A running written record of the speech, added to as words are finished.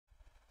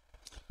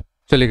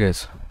चलिए guys,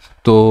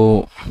 तो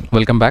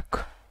welcome back.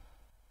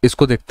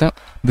 इसको देखते हैं.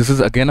 This is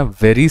again a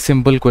very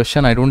simple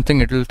question. I don't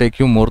think it will take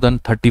you more than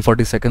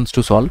 30-40 seconds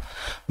to solve,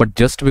 but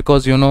just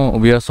because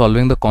we are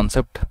solving the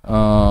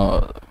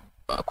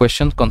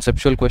questions,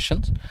 conceptual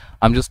questions,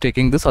 I'm just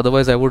taking this.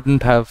 Otherwise I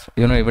wouldn't have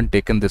even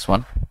taken this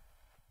one.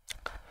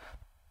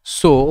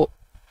 So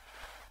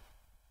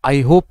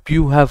I hope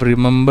you have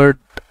remembered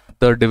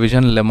the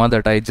division lemma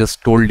that I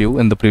just told you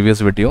in the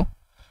previous video.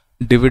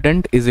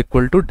 Dividend is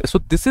equal to, so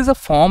this is a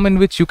form in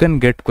which you can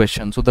get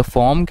questions. So the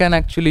form can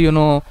actually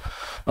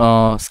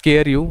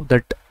scare you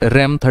that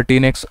rem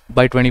 13x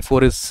by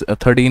 24 is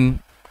 13,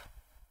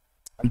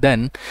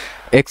 then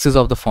x is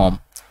of the form.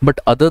 But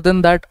other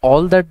than that,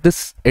 all that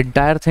this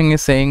entire thing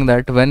is saying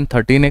that when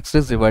 13x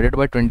is divided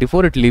by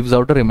 24, it leaves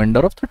out a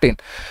remainder of 13.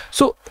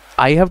 So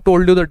I have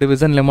told you the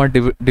division lemma,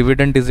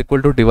 dividend is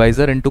equal to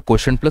divisor into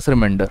quotient plus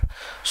remainder.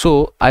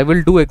 So I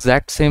will do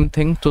exact same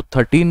thing. So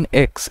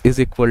 13x is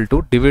equal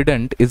to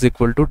dividend is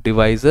equal to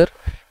divisor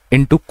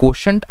into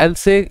quotient. I'll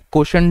say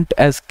quotient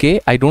as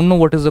k. I don't know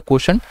what is the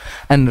quotient,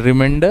 and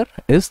remainder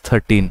is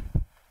 13.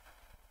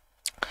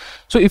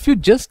 So if you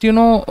just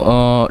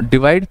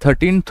divide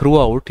 13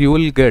 throughout, you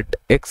will get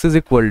x is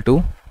equal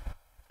to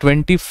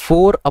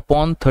 24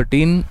 upon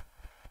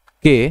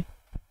 13k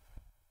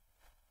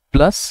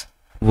plus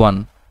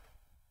 1.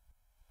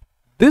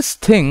 This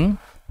thing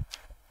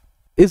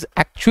is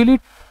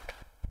actually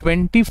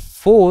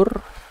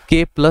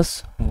 24k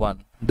plus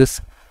 1.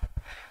 This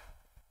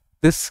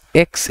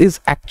x is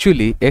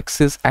actually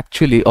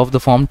of the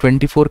form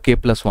 24k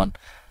plus 1.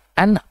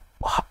 And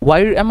why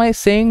am I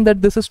saying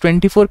that this is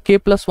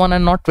 24k plus 1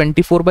 and not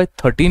 24 by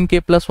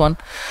 13k plus 1?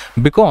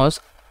 Because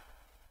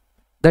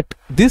that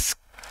this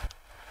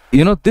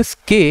this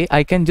k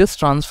I can just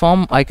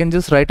transform, I can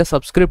just write a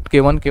subscript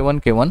k1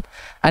 k1 k1,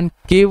 and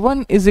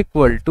k1 is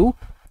equal to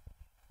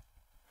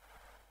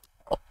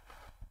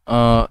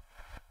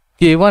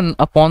k1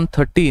 upon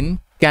 13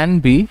 can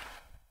be,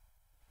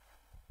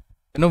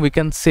 we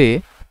can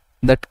say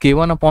that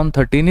k1 upon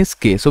 13 is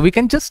k. So we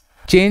can just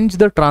change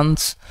the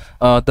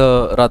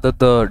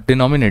the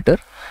denominator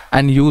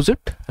and use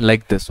it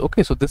like this.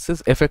 Okay, so this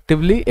is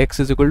effectively x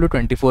is equal to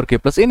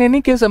 24k plus. In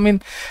any case, I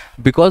mean,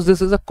 because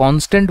this is a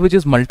constant which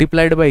is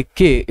multiplied by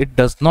k, it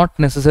does not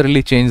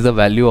necessarily change the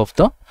value of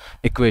the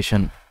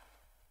equation.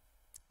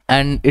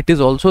 And it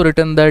is also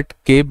written that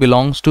k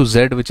belongs to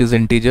z, which is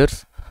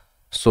integers.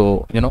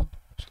 So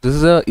this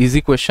is a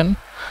easy question,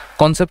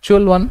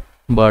 conceptual one,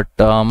 but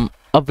a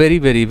very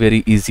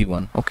very easy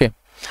one. Okay,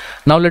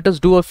 now let us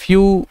do a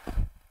few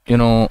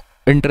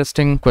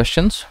interesting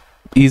questions.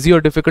 Easy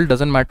or difficult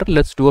doesn't matter.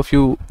 Let's do a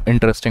few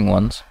interesting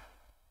ones.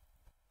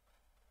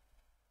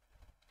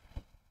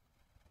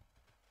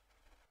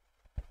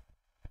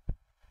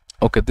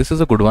 Okay, this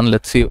is a good one.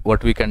 Let's see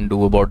what we can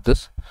do about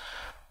this.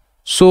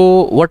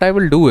 So what I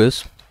will do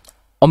is,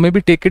 or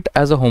maybe take it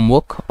as a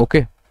homework.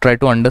 Okay, try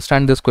to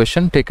understand this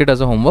question, take it as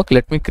a homework.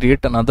 Let me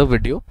create another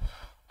video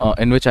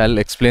in which I'll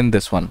explain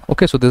this one.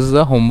 Okay, so this is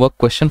a homework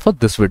question for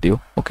this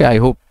video. Okay, I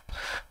hope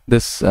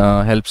this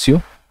helps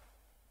you.